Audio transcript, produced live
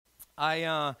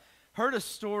I heard a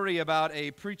story about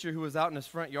a preacher who was out in his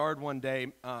front yard one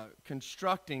day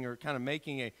constructing or kind of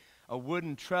making a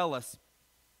wooden trellis.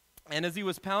 And as he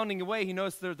was pounding away, he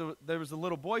noticed there was a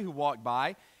little boy who walked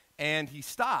by, and he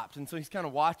stopped. And so he's kind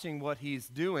of watching what he's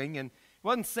doing, and he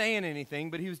wasn't saying anything,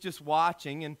 but he was just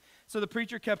watching. And so the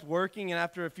preacher kept working, and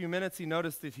after a few minutes, he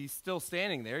noticed that he's still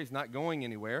standing there. He's not going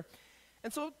anywhere.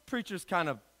 And so the preacher's kind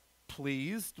of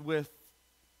pleased with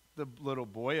the little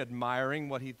boy, admiring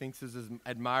what he thinks is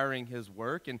admiring his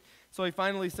work. And so he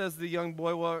finally says to the young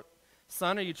boy, "Well,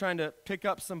 son, are you trying to pick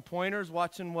up some pointers,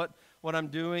 watching what I'm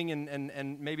doing,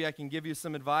 and maybe I can give you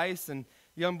some advice?" And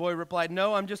the young boy replied,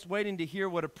 "No, I'm just waiting to hear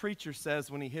what a preacher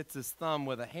says when he hits his thumb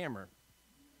with a hammer."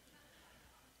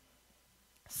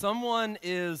 Someone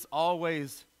is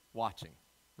always watching,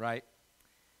 right?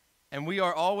 And we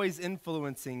are always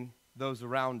influencing those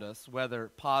around us, whether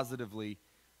positively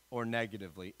or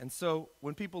negatively. And so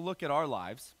when people look at our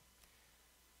lives,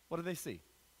 what do they see?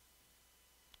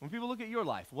 When people look at your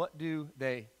life, what do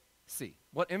they see?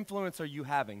 What influence are you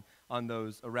having on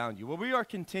those around you? Well, we are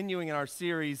continuing in our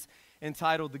series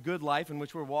entitled The Good Life, in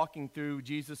which we're walking through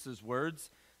Jesus' words,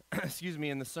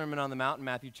 in the Sermon on the Mount in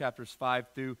Matthew chapters 5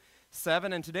 through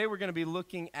 7. And today we're going to be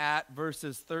looking at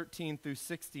verses 13 through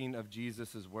 16 of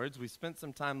Jesus' words. We spent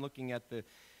some time looking at the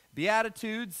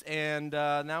Beatitudes, and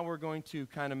now we're going to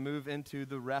kind of move into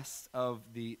the rest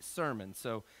of the sermon.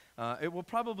 So it will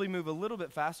probably move a little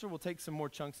bit faster. We'll take some more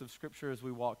chunks of Scripture as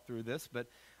we walk through this, but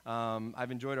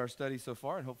I've enjoyed our study so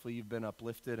far, and hopefully you've been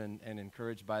uplifted and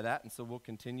encouraged by that, and so we'll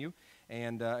continue.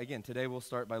 And again, today we'll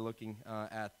start by looking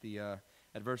at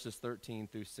verses 13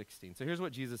 through 16. So here's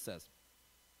what Jesus says.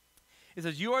 He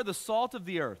says, "You are the salt of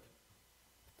the earth,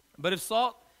 but if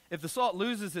the salt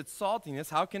loses its saltiness,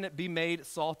 how can it be made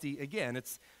salty again?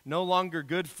 It's no longer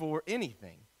good for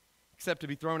anything except to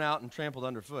be thrown out and trampled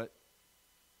underfoot.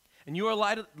 And you are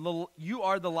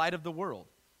the light of the world.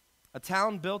 A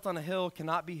town built on a hill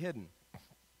cannot be hidden.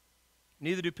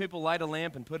 Neither do people light a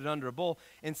lamp and put it under a bowl.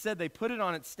 Instead, they put it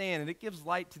on its stand, and it gives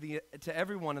light to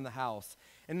everyone in the house.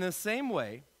 And in the same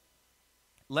way,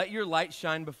 let your light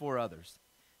shine before others,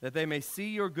 that they may see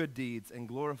your good deeds and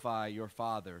glorify your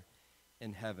Father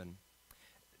in heaven."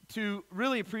 To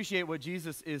really appreciate what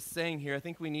Jesus is saying here, I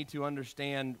think we need to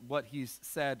understand what he's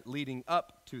said leading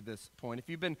up to this point. If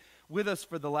you've been with us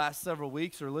for the last several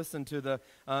weeks or listened to the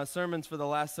sermons for the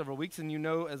last several weeks, and you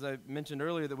know, as I mentioned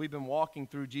earlier, that we've been walking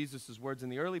through Jesus' words in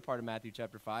the early part of Matthew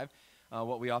chapter 5,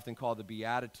 what we often call the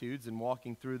Beatitudes, and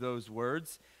walking through those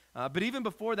words. But even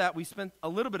before that, we spent a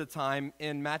little bit of time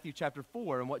in Matthew chapter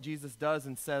 4 and what Jesus does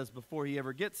and says before he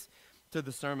ever gets to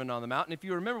the Sermon on the Mount. And if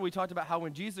you remember, we talked about how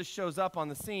when Jesus shows up on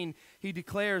the scene, he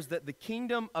declares that the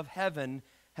kingdom of heaven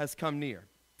has come near.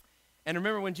 And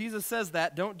remember, when Jesus says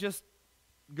that, don't just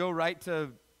go right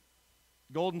to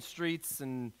golden streets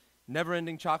and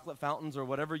never-ending chocolate fountains or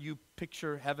whatever you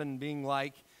picture heaven being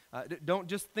like. Don't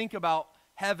just think about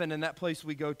heaven and that place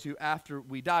we go to after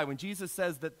we die. When Jesus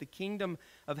says that the kingdom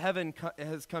of heaven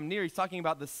has come near, he's talking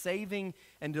about the saving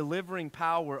and delivering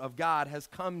power of God has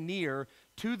come near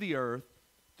to the earth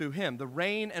through him. The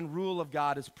reign and rule of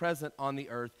God is present on the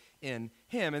earth in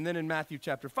him. And then in Matthew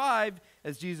chapter 5,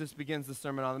 as Jesus begins the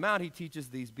Sermon on the Mount, he teaches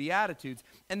these Beatitudes.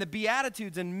 And the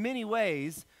Beatitudes in many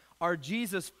ways are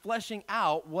Jesus fleshing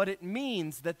out what it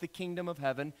means that the kingdom of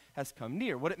heaven has come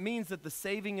near, what it means that the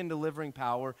saving and delivering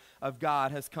power of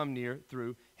God has come near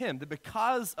through him, that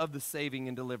because of the saving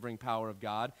and delivering power of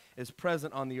God is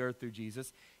present on the earth through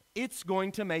Jesus, it's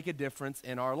going to make a difference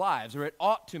in our lives, or it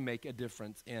ought to make a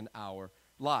difference in our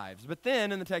lives. But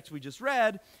then in the text we just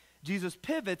read, Jesus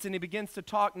pivots and he begins to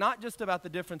talk not just about the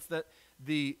difference that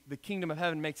the kingdom of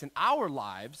heaven makes in our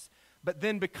lives, but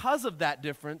then because of that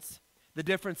difference, the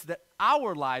difference that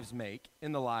our lives make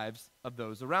in the lives of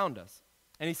those around us.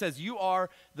 And he says, you are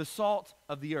the salt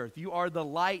of the earth. You are the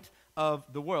light of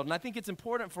the world. And I think it's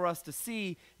important for us to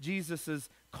see Jesus'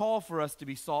 call for us to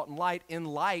be salt and light in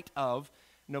light of,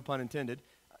 no pun intended,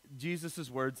 Jesus'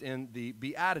 words in the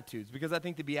Beatitudes, because I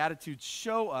think the Beatitudes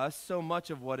show us so much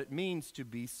of what it means to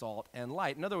be salt and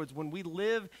light. In other words, when we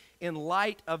live in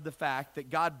light of the fact that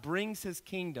God brings his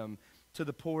kingdom to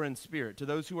the poor in spirit, to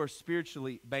those who are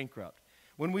spiritually bankrupt,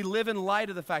 when we live in light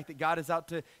of the fact that God is out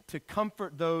to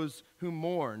comfort those who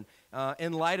mourn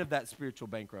in light of that spiritual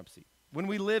bankruptcy, when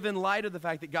we live in light of the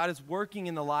fact that God is working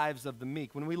in the lives of the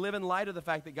meek, when we live in light of the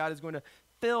fact that God is going to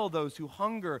fill those who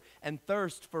hunger and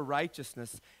thirst for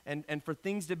righteousness and for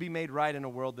things to be made right in a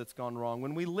world that's gone wrong,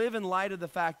 when we live in light of the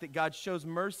fact that God shows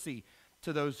mercy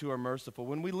to those who are merciful,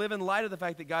 when we live in light of the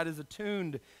fact that God is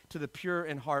attuned to the pure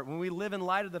in heart, when we live in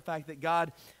light of the fact that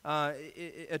God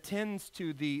attends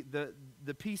to the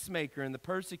peacemaker and the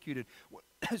persecuted,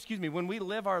 excuse me, when we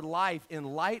live our life in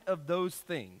light of those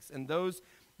things and those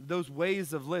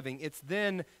ways of living, it's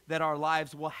then that our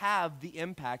lives will have the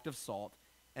impact of salt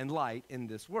and light in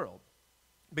this world.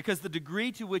 Because the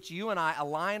degree to which you and I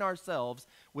align ourselves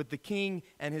with the King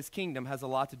and his kingdom has a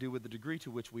lot to do with the degree to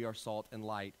which we are salt and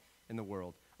light in the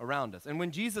world around us. And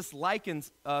when Jesus likens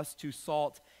us to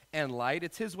salt and light,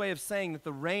 it's his way of saying that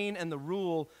the reign and the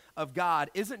rule of God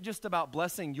isn't just about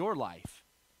blessing your life.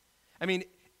 I mean,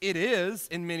 it is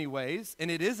in many ways, and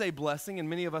it is a blessing, and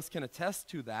many of us can attest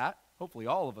to that. Hopefully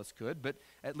all of us could, but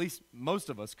at least most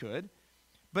of us could.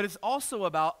 But it's also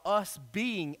about us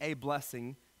being a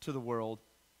blessing to the world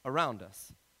around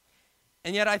us.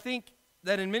 And yet I think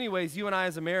that in many ways, you and I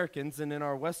as Americans and in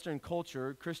our Western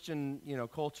culture, Christian,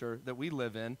 culture that we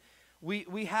live in,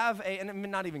 we have and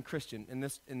not even Christian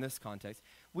in this context,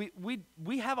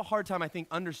 we have a hard time, I think,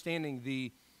 understanding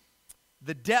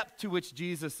the depth to which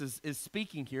Jesus is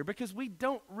speaking here, because we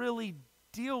don't really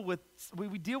deal with,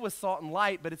 we deal with salt and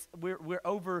light, but we're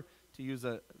over, to use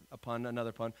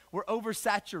another pun, we're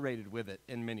oversaturated with it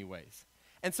in many ways.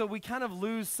 And so we kind of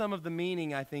lose some of the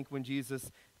meaning, I think, when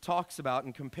Jesus talks about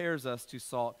and compares us to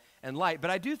salt and light.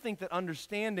 But I do think that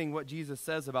understanding what Jesus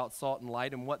says about salt and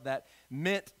light and what that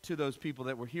meant to those people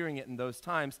that were hearing it in those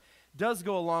times does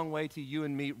go a long way to you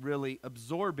and me really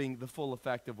absorbing the full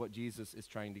effect of what Jesus is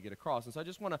trying to get across. And so I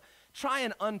just want to try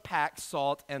and unpack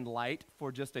salt and light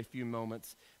for just a few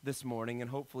moments this morning, and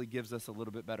hopefully gives us a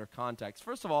little bit better context.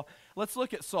 First of all, let's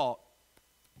look at salt.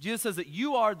 Jesus says that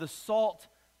you are the salt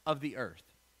of the earth.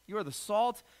 You are the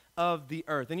salt of the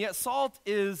earth. And yet salt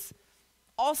is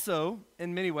also,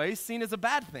 in many ways, seen as a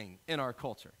bad thing in our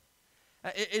culture.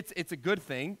 It's a good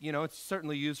thing. It's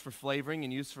certainly used for flavoring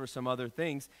and used for some other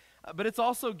things. But it's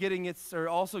also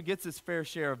gets its fair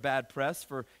share of bad press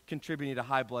for contributing to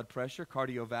high blood pressure,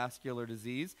 cardiovascular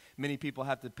disease. Many people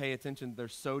have to pay attention to their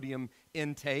sodium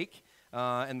intake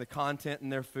and the content in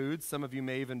their foods. Some of you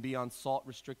may even be on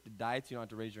salt-restricted diets. You don't have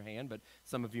to raise your hand, but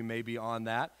some of you may be on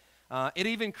that. It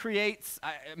even creates,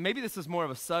 maybe this is more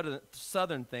of a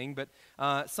southern thing, but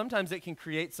sometimes it can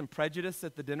create some prejudice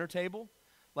at the dinner table.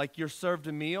 Like you're served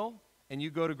a meal, and you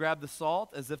go to grab the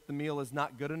salt as if the meal is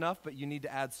not good enough, but you need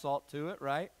to add salt to it,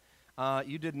 right?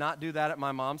 You did not do that at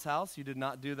my mom's house. You did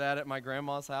not do that at my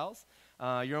grandma's house.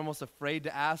 You're almost afraid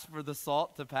to ask for the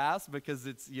salt to pass because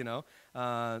it's,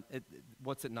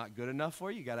 what's it not good enough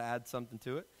for you? You got to add something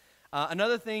to it.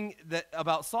 Another thing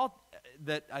about salt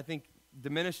that I think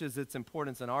diminishes its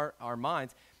importance in our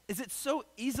minds is it's so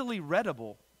easily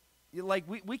readable. Like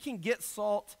we can get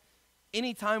salt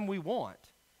anytime we want.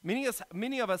 Many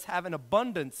of us have an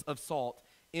abundance of salt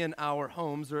in our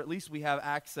homes, or at least we have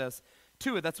access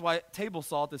to it. That's why table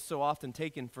salt is so often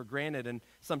taken for granted and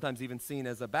sometimes even seen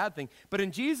as a bad thing. But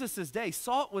in Jesus' day,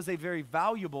 salt was a very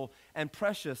valuable and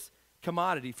precious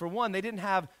commodity. For one, they didn't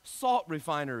have salt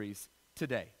refineries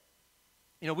today.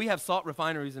 We have salt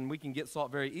refineries and we can get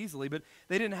salt very easily, but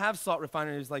they didn't have salt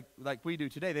refineries like we do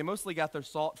today. They mostly got their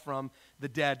salt from the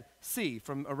Dead Sea,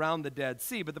 from around the Dead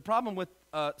Sea. But the problem with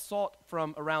salt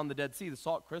from around the Dead Sea, the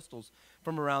salt crystals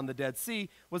from around the Dead Sea,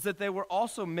 was that they were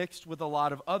also mixed with a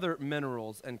lot of other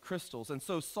minerals and crystals. And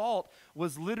so salt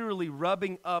was literally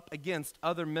rubbing up against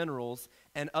other minerals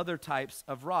and other types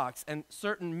of rocks. And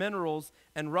certain minerals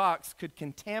and rocks could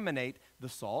contaminate the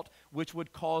salt, which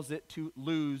would cause it to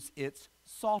lose its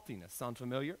saltiness. Sound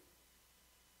familiar?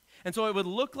 And so it would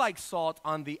look like salt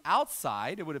on the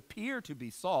outside. It would appear to be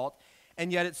salt,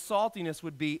 and yet its saltiness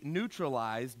would be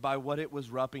neutralized by what it was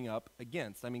rubbing up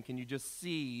against. I mean, can you just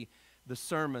see the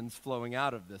sermons flowing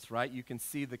out of this, right? You can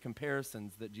see the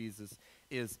comparisons that Jesus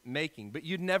is making. But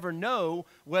you'd never know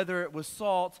whether it was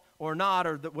salt or not,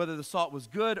 or whether the salt was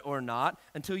good or not,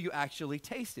 until you actually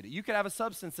tasted it. You could have a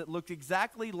substance that looked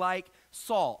exactly like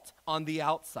salt on the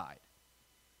outside,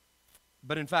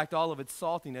 but in fact, all of its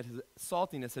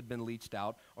saltiness had been leached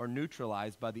out or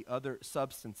neutralized by the other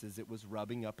substances it was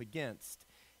rubbing up against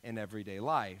in everyday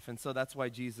life. And so that's why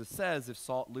Jesus says, if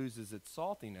salt loses its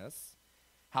saltiness,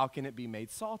 how can it be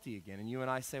made salty again? And you and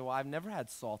I say, well, I've never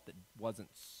had salt that wasn't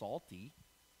salty.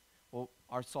 Well,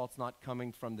 our salt's not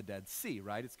coming from the Dead Sea,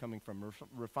 right? It's coming from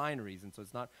refineries, and so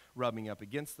it's not rubbing up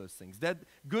against those things.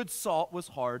 Good salt was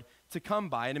hard to come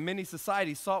by, and in many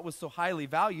societies, salt was so highly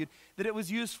valued that it was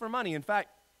used for money. In fact,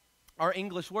 our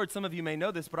English word, some of you may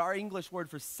know this, but our English word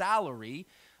for salary,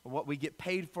 what we get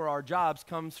paid for our jobs,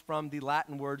 comes from the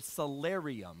Latin word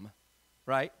salarium,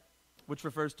 right? which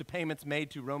refers to payments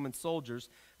made to Roman soldiers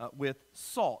with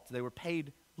salt. They were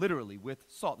paid literally with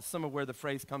salt. Some of where the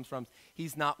phrase comes from,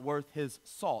 he's not worth his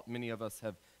salt. Many of us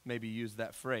have maybe used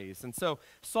that phrase. And so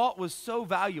salt was so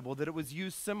valuable that it was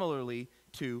used similarly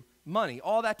to money.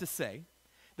 All that to say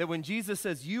that when Jesus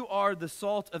says, you are the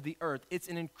salt of the earth, it's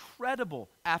an incredible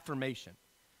affirmation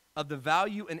of the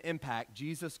value and impact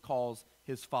Jesus calls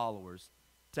his followers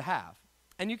to have.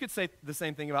 And you could say the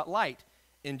same thing about light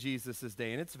in Jesus'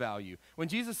 day and its value. When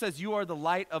Jesus says, you are the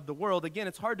light of the world, again,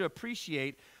 it's hard to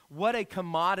appreciate what a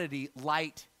commodity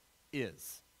light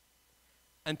is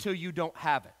until you don't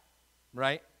have it,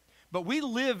 right? But we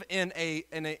live in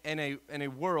a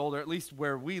world, or at least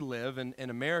where we live in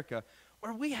America,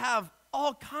 where we have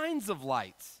all kinds of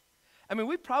lights. I mean,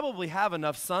 we probably have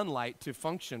enough sunlight to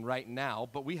function right now,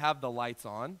 but we have the lights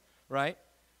on, right?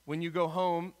 When you go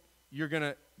home, you're going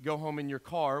to go home in your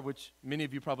car, which many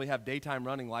of you probably have daytime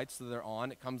running lights, so they're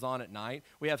on. It comes on at night.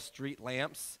 We have street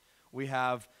lamps. We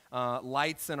have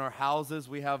lights in our houses.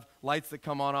 We have lights that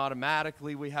come on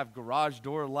automatically. We have garage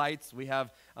door lights. We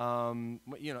have,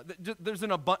 there's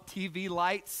an abundance TV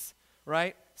lights,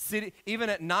 right? Even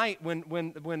at night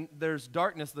when there's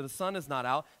darkness, the sun is not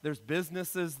out, there's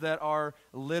businesses that are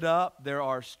lit up. There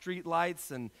are street lights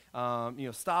and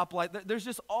stoplight. There's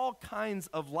just all kinds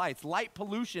of lights. Light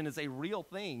pollution is a real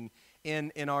thing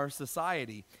in our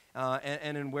society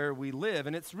and in where we live.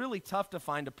 And it's really tough to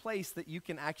find a place that you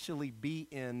can actually be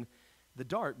in the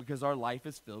dark because our life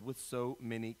is filled with so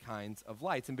many kinds of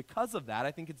lights. And because of that,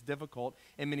 I think it's difficult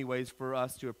in many ways for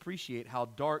us to appreciate how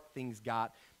dark things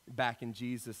got back in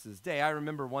Jesus' day. I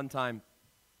remember one time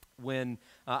when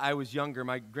I was younger,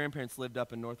 my grandparents lived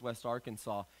up in northwest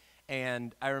Arkansas,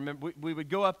 and I remember we would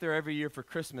go up there every year for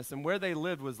Christmas, and where they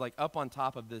lived was like up on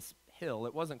top of this hill.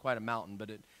 It wasn't quite a mountain, but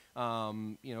it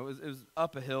was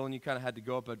up a hill, and you kind of had to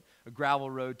go up a gravel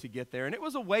road to get there, and it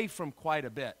was away from quite a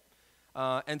bit.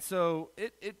 And so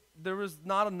there was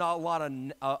not a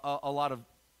lot of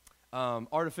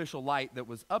artificial light that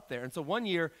was up there. And so one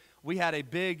year we had a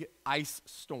big ice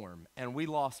storm and we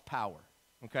lost power,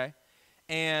 okay?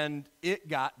 And it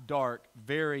got dark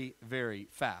very, very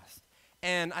fast.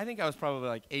 And I think I was probably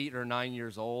like 8 or 9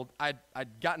 years old. I'd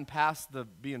gotten past the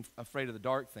being afraid of the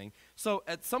dark thing. So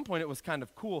at some point it was kind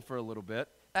of cool for a little bit.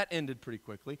 That ended pretty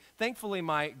quickly. Thankfully,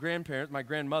 my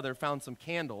grandmother found some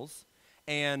candles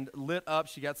and lit up.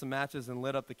 She got some matches and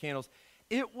lit up the candles.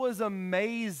 It was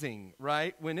amazing,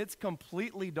 right, when it's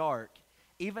completely dark,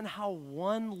 even how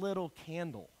one little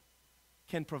candle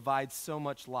can provide so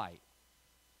much light,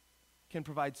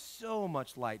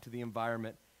 to the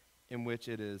environment in which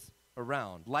it is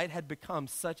around. Light had become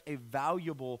such a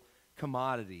valuable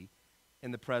commodity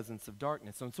in the presence of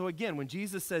darkness. And so again, when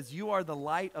Jesus says, you are the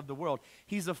light of the world,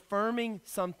 he's affirming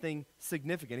something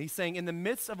significant. He's saying, in the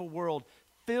midst of a world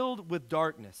filled with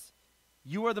darkness,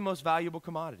 you are the most valuable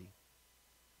commodity.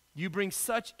 You bring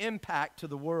such impact to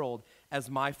the world as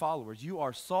my followers. You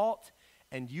are salt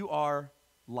and you are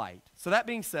light. So that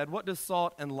being said, what does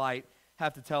salt and light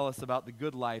have to tell us about the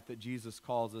good life that Jesus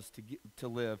calls us to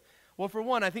live? Well, for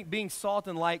one, I think being salt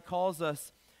and light calls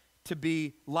us to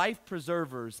be life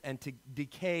preservers and to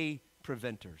decay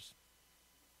preventers.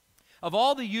 Of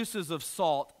all the uses of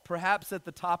salt, perhaps at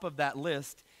the top of that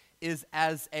list is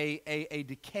as a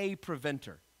decay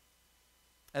preventer,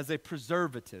 as a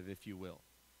preservative, if you will.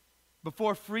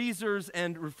 Before freezers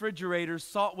and refrigerators,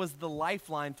 salt was the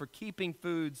lifeline for keeping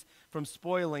foods from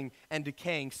spoiling and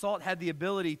decaying. Salt had the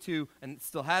ability to, and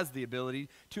still has the ability,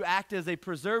 to act as a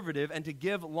preservative and to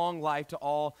give long life to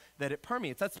all that it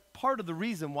permeates. That's part of the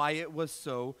reason why it was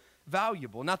so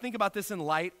valuable. Now think about this in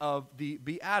light of the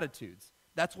Beatitudes.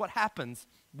 That's what happens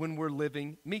when we're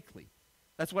living meekly.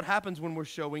 That's what happens when we're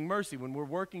showing mercy, when we're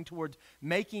working towards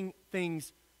making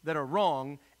things that are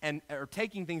wrong or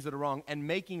taking things that are wrong and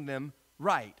making them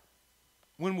right.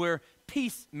 When we're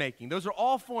peacemaking, those are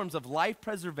all forms of life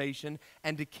preservation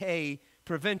and decay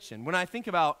prevention. When I think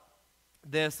about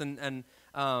this, and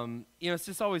it's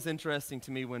just always interesting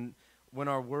to me when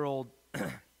our world,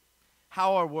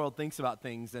 how our world thinks about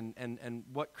things and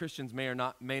what Christians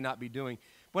may not be doing.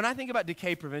 When I think about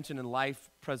decay prevention and life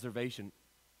preservation,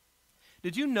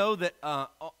 did you know that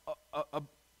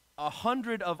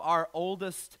 100 of our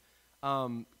oldest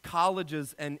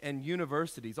colleges and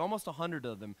universities, almost 100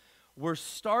 of them, were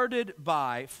started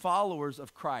by followers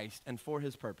of Christ and for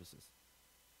his purposes?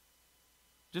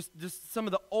 Just some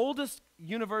of the oldest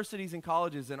universities and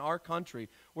colleges in our country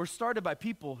were started by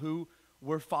people who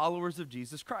were followers of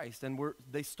Jesus Christ, and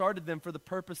they started them for the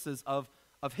purposes of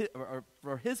his, or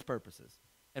for his purposes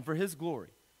and for his glory.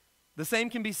 The same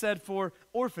can be said for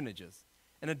orphanages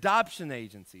and adoption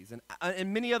agencies,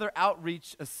 and many other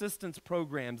outreach assistance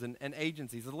programs and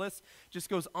agencies. The list just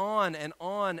goes on and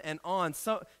on and on.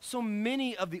 So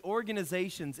many of the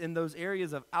organizations in those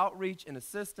areas of outreach and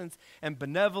assistance and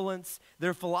benevolence,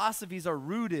 their philosophies are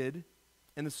rooted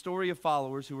in the story of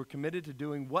followers who were committed to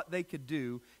doing what they could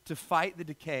do to fight the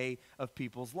decay of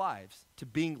people's lives, to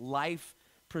being life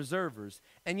preservers.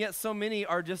 And yet so many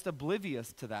are just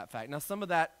oblivious to that fact. Now, some of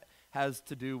that has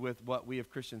to do with what we as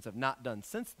Christians have not done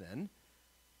since then.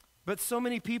 But so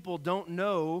many people don't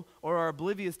know or are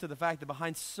oblivious to the fact that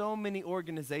behind so many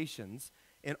organizations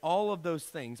and all of those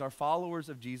things are followers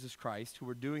of Jesus Christ who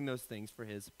are doing those things for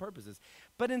his purposes.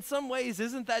 But in some ways,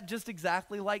 isn't that just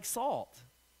exactly like salt?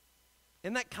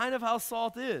 Isn't that kind of how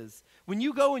salt is? When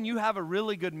you go and you have a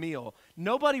really good meal,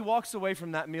 nobody walks away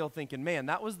from that meal thinking, man,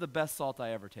 that was the best salt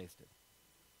I ever tasted,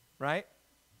 right?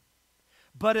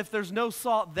 But if there's no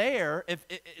salt there,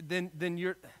 then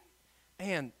you're,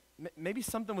 man, maybe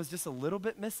something was just a little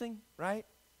bit missing, right?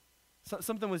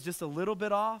 Something was just a little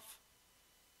bit off.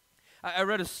 I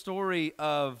read a story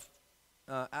of,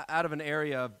 out of an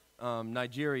area of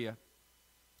Nigeria.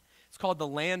 It's called the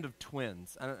Land of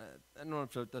Twins. I don't know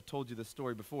if I told you this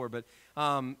story before, but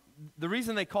the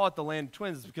reason they call it the Land of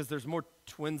Twins is because there's more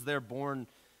twins there born.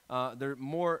 There are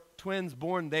more twins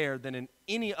born there than in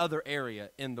any other area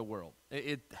in the world.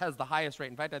 It has the highest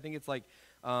rate. In fact, I think it's like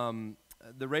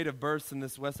the rate of births in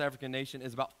this West African nation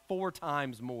is about 4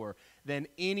 times more than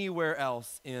anywhere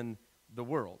else in the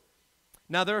world.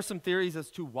 Now, there are some theories as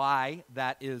to why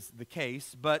that is the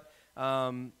case, but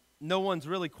no one's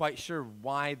really quite sure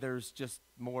why there's just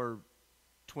more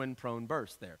twin-prone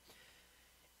births there.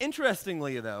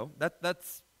 Interestingly, though,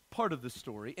 that's part of the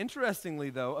story. Interestingly,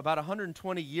 though, about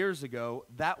 120 years ago,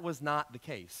 that was not the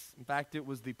case. In fact, it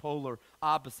was the polar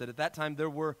opposite. At that time, there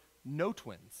were no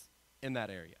twins in that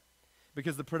area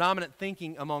because the predominant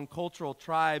thinking among cultural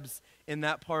tribes in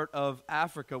that part of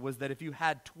Africa was that if you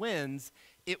had twins,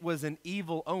 it was an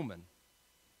evil omen.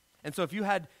 And so if you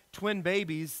had twin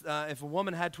babies, if a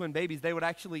woman had twin babies, they would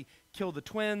actually kill the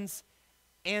twins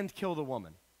and kill the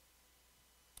woman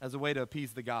as a way to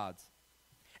appease the gods.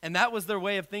 And that was their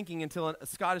way of thinking until a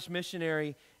Scottish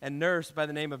missionary and nurse by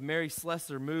the name of Mary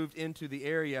Slessor moved into the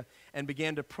area and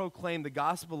began to proclaim the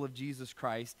gospel of Jesus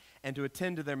Christ and to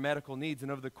attend to their medical needs.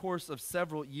 And over the course of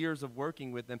several years of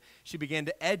working with them, she began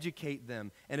to educate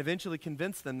them and eventually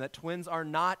convince them that twins are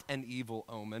not an evil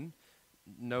omen.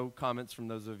 No comments from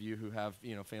those of you who have,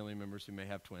 family members who may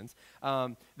have twins.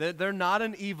 They're not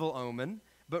an evil omen,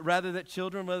 but rather that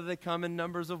children, whether they come in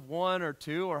numbers of 1 or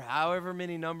 2 or however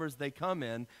many numbers they come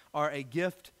in, are a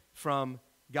gift from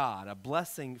God, a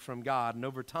blessing from God. And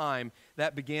over time,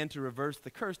 that began to reverse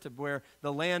the curse to where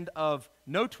the land of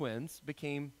no twins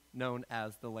became known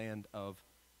as the land of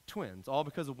twins, all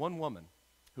because of one woman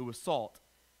who was salt,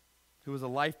 who was a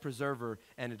life preserver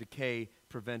and a decay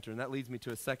preventer. And that leads me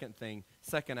to a second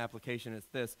application. It's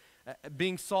this.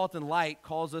 Being salt and light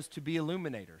calls us to be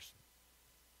illuminators.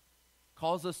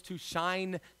 Calls us to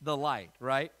shine the light,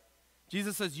 right?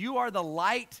 Jesus says, you are the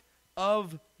light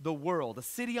of the world. A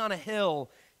city on a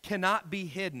hill cannot be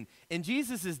hidden. In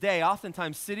Jesus' day,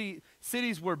 oftentimes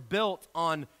cities were built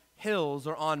on hills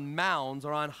or on mounds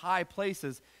or on high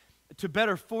places to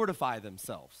better fortify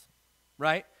themselves,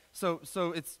 right? So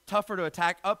it's tougher to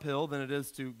attack uphill than it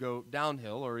is to go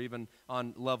downhill or even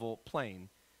on level plain.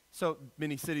 So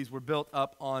many cities were built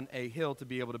up on a hill to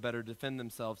be able to better defend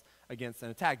themselves against an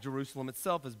attack. Jerusalem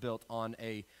itself is built on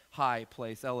a high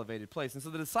place, elevated place. And so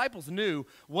the disciples knew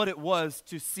what it was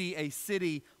to see a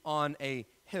city on a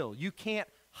hill. You can't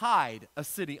hide a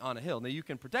city on a hill. Now, you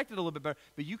can protect it a little bit better,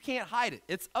 but you can't hide it.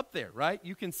 It's up there, right?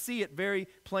 You can see it very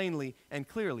plainly and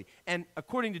clearly. And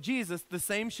according to Jesus, the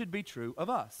same should be true of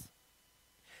us.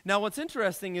 Now, what's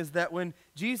interesting is that when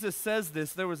Jesus says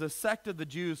this, there was a sect of the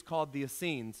Jews called the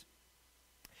Essenes.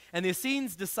 And the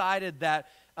Essenes decided that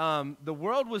the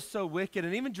world was so wicked,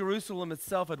 and even Jerusalem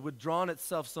itself had withdrawn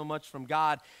itself so much from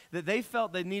God, that they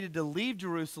felt they needed to leave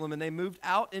Jerusalem, and they moved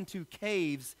out into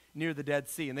caves near the Dead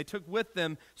Sea. And they took with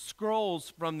them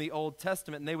scrolls from the Old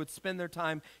Testament, and they would spend their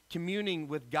time communing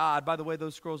with God. By the way,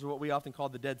 those scrolls are what we often call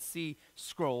the Dead Sea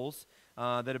Scrolls.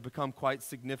 That have become quite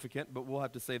significant, but we'll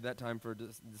have to save that time for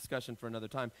discussion for another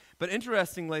time. But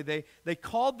interestingly, they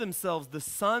called themselves the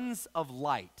Sons of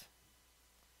Light.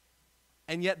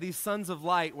 And yet these sons of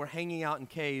light were hanging out in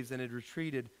caves and had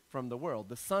retreated from the world.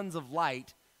 The sons of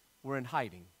light were in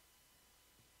hiding.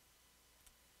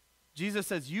 Jesus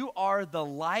says, you are the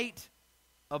light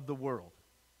of the world.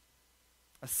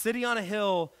 A city on a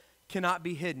hill cannot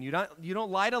be hidden. You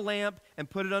don't light a lamp and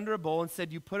put it under a bowl.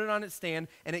 Instead, you put it on its stand,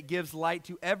 and it gives light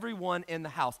to everyone in the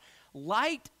house.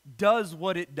 Light does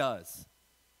what it does,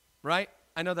 right?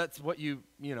 I know that's what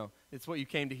it's what you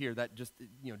came to hear, that just,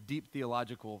 deep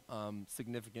theological,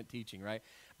 significant teaching, right?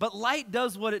 But light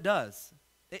does what it does.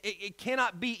 It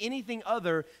cannot be anything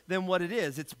other than what it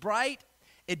is. It's bright,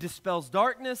 it dispels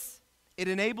darkness, it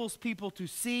enables people to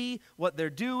see what they're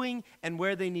doing and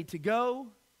where they need to go.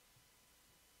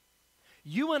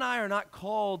 You and I are not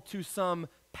called to some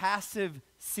passive,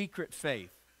 secret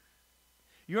faith.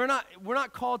 We're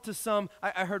not called to some,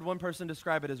 I heard one person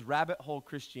describe it as rabbit hole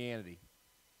Christianity,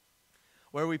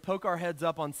 where we poke our heads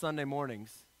up on Sunday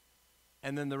mornings,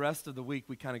 and then the rest of the week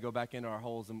we kind of go back into our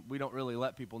holes, and we don't really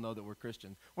let people know that we're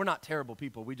Christians. We're not terrible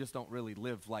people. We just don't really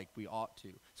live like we ought to.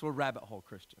 So we're rabbit hole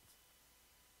Christians.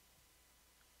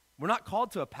 We're not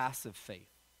called to a passive faith.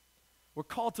 We're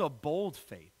called to a bold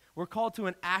faith. We're called to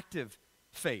an active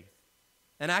faith.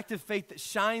 An active faith that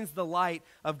shines the light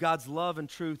of God's love and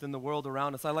truth in the world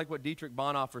around us. I like what Dietrich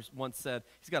Bonhoeffer once said.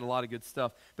 He's got a lot of good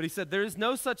stuff. But he said, there is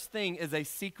no such thing as a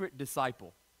secret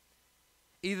disciple.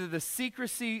 Either the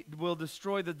secrecy will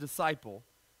destroy the disciple,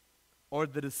 or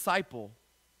the disciple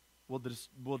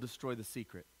will destroy the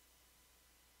secret.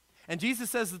 And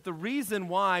Jesus says that the reason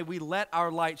why we let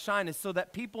our light shine is so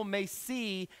that people may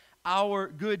see our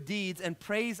good deeds and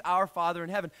praise our Father in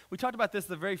heaven. We talked about this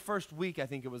the very first week, I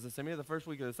think it was the first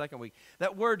week or the second week.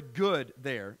 That word good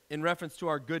there, in reference to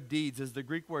our good deeds, is the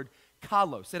Greek word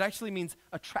kalos. It actually means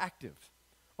attractive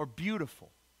or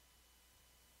beautiful.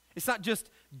 It's not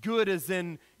just good as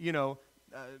in,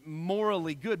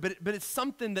 morally good, but it's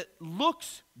something that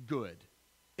looks good.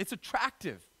 It's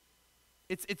attractive.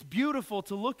 It's beautiful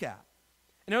to look at.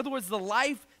 In other words, the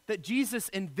life that Jesus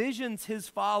envisions his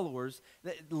followers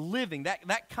living,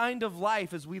 that kind of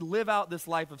life, as we live out this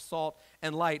life of salt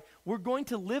and light, we're going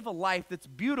to live a life that's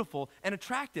beautiful and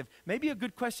attractive. Maybe a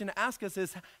good question to ask us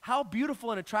is, how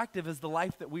beautiful and attractive is the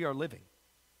life that we are living?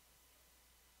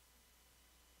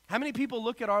 How many people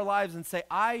look at our lives and say,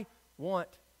 I want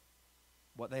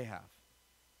what they have?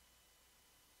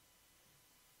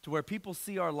 To where people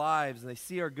see our lives and they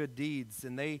see our good deeds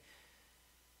and they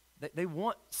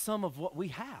want some of what we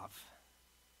have.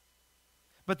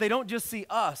 But they don't just see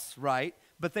us, right?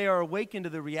 But they are awakened to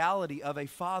the reality of a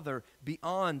Father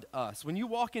beyond us. When you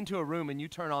walk into a room and you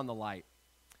turn on the light,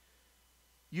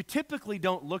 you typically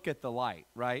don't look at the light,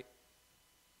 right?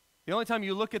 The only time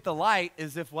you look at the light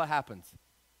is if what happens?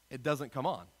 It doesn't come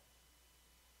on.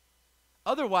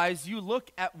 Otherwise, you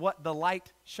look at what the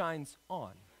light shines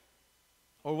on,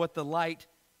 or what the light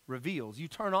reveals. You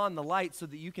turn on the light so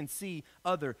that you can see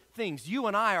other things. You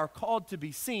and I are called to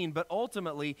be seen, but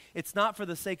ultimately it's not for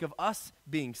the sake of us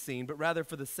being seen, but rather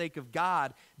for the sake of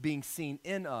God being seen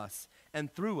in us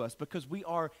and through us, because we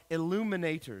are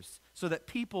illuminators, so that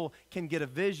people can get a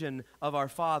vision of our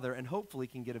Father and hopefully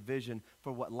can get a vision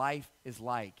for what life is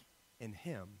like in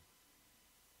Him.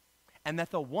 And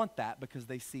that they'll want that because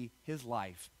they see His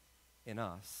life in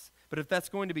us. But if that's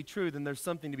going to be true, then there's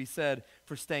something to be said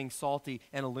for staying salty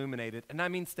and illuminated. And I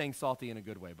mean staying salty in a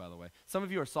good way, by the way. Some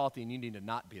of you are salty and you need to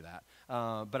not be that.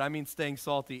 But I mean staying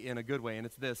salty in a good way. And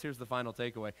it's this. Here's the final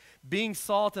takeaway. Being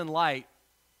salt and light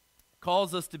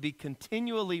calls us to be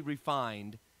continually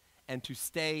refined and to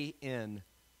stay in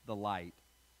the light.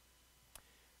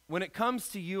 When it comes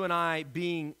to you and I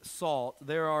being salt,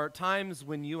 there are times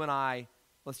when you and I,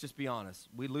 let's just be honest,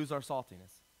 we lose our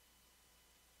saltiness.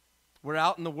 We're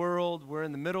out in the world, we're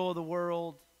in the middle of the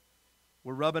world,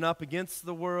 we're rubbing up against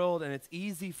the world, and it's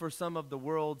easy for some of the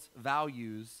world's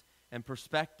values and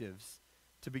perspectives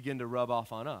to begin to rub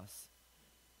off on us.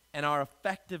 And our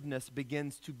effectiveness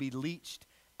begins to be leached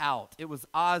out. It was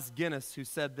Os Guinness who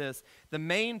said this: the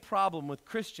main problem with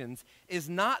Christians is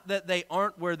not that they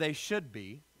aren't where they should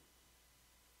be.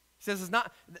 He says it's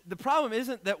not, the problem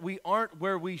isn't that we aren't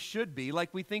where we should be,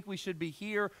 like we think we should be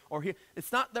here or here.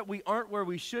 It's not that we aren't where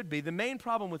we should be. The main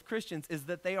problem with Christians is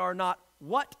that they are not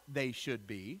what they should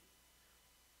be,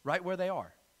 right where they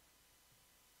are.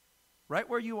 Right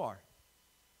where you are.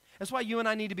 That's why you and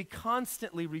I need to be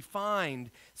constantly refined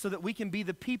so that we can be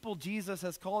the people Jesus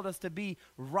has called us to be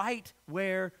right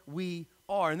where we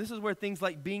are. And this is where things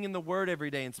like being in the Word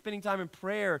every day and spending time in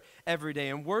prayer every day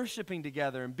and worshiping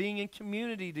together and being in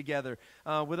community together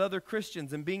with other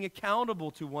Christians and being accountable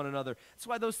to one another. That's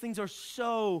why those things are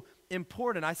so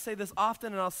important. I say this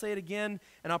often and I'll say it again,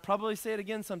 and I'll probably say it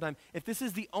again sometime. If this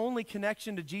is the only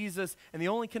connection to Jesus and the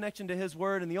only connection to His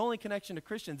Word and the only connection to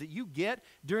Christians that you get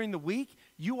during the week,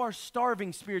 you are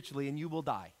starving spiritually and you will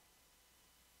die.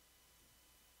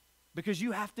 Because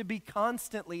you have to be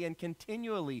constantly and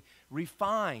continually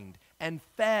refined and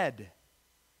fed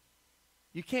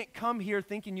You can't come here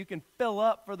thinking you can fill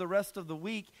up for the rest of the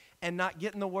week and not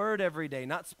get in the Word every day,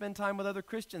 not spend time with other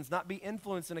Christians, not be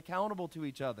influenced and accountable to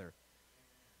each other.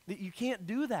 You can't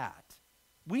do that.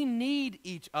 We need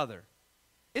each other.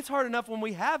 It's hard enough when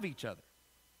we have each other,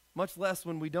 much less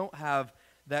when we don't have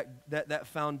that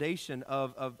foundation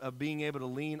of being able to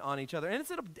lean on each other. And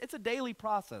it's a daily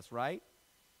process, right?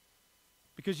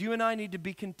 Because you and I need to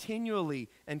be continually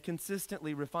and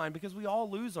consistently refined, because we all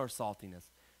lose our saltiness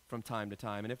from time to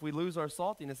time. And if we lose our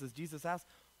saltiness, as Jesus asked,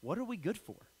 what are we good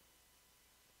for?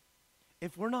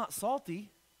 If we're not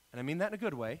salty, and I mean that in a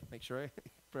good way, make sure I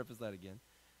preface that again,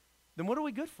 then what are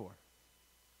we good for?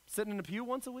 Sitting in a pew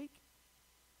once a week?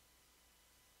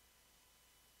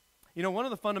 You know, one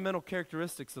of the fundamental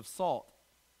characteristics of salt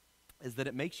is that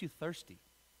it makes you thirsty.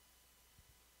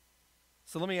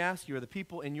 So let me ask you, are the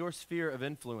people in your sphere of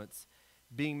influence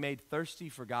being made thirsty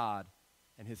for God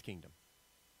and His kingdom?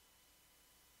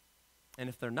 And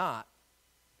if they're not,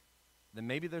 then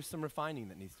maybe there's some refining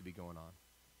that needs to be going on.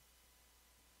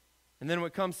 And then when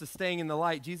it comes to staying in the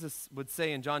light, Jesus would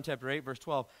say in John chapter 8, verse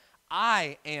 12,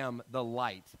 I am the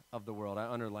light of the world. I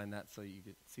underlined that so you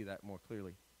could see that more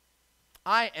clearly.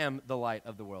 I am the light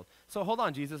of the world. So hold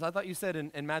on, Jesus. I thought you said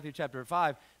in Matthew chapter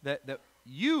 5 that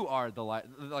you are the light,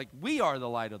 like we are the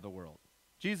light of the world.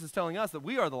 Jesus is telling us that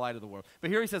we are the light of the world. But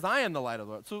here he says, I am the light of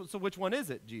the world. So which one is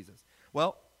it, Jesus?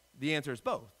 Well, the answer is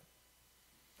both.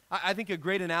 I think a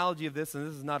great analogy of this, and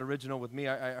this is not original with me,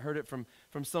 I heard it from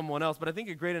someone else, but I think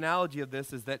a great analogy of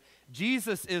this is that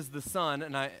Jesus is the sun,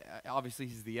 and obviously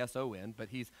he's the S-O-N, but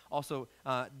he's also,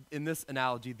 in this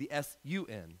analogy, the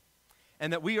S-U-N,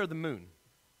 and that we are the moon.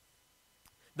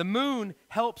 The moon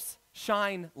helps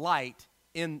shine light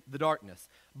in the darkness,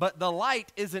 but the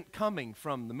light isn't coming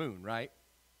from the moon, right?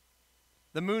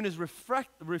 The moon is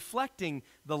reflecting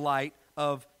the light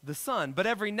of the sun, but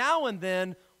every now and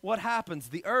then, what happens?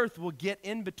 The earth will get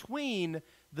in between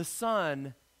the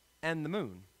sun and the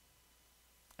moon.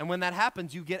 And when that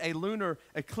happens, you get a lunar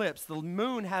eclipse. The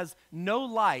moon has no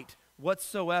light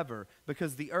whatsoever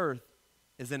because the earth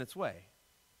is in its way.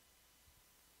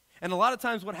 And a lot of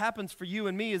times what happens for you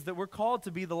and me is that we're called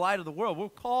to be the light of the world. We're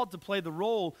called to play the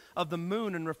role of the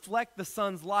moon and reflect the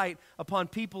sun's light upon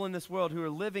people in this world who are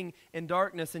living in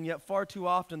darkness, and yet far too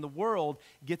often the world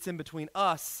gets in between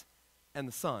us and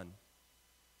the sun.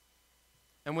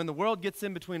 And when the world gets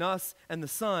in between us and the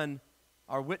sun,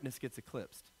 our witness gets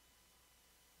eclipsed.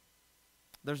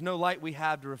 There's no light we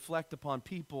have to reflect upon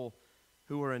people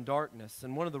who are in darkness.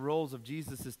 And one of the roles of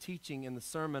Jesus' teaching in the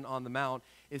Sermon on the Mount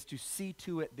is to see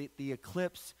to it that the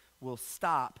eclipse will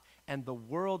stop and the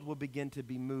world will begin to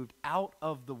be moved out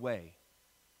of the way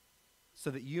so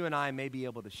that you and I may be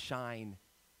able to shine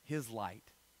His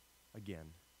light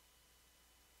again.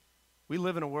 We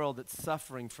live in a world that's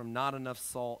suffering from not enough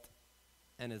salt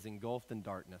and is engulfed in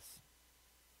darkness.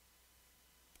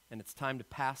 And it's time to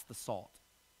pass the salt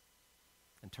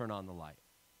and turn on the light.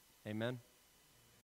 Amen?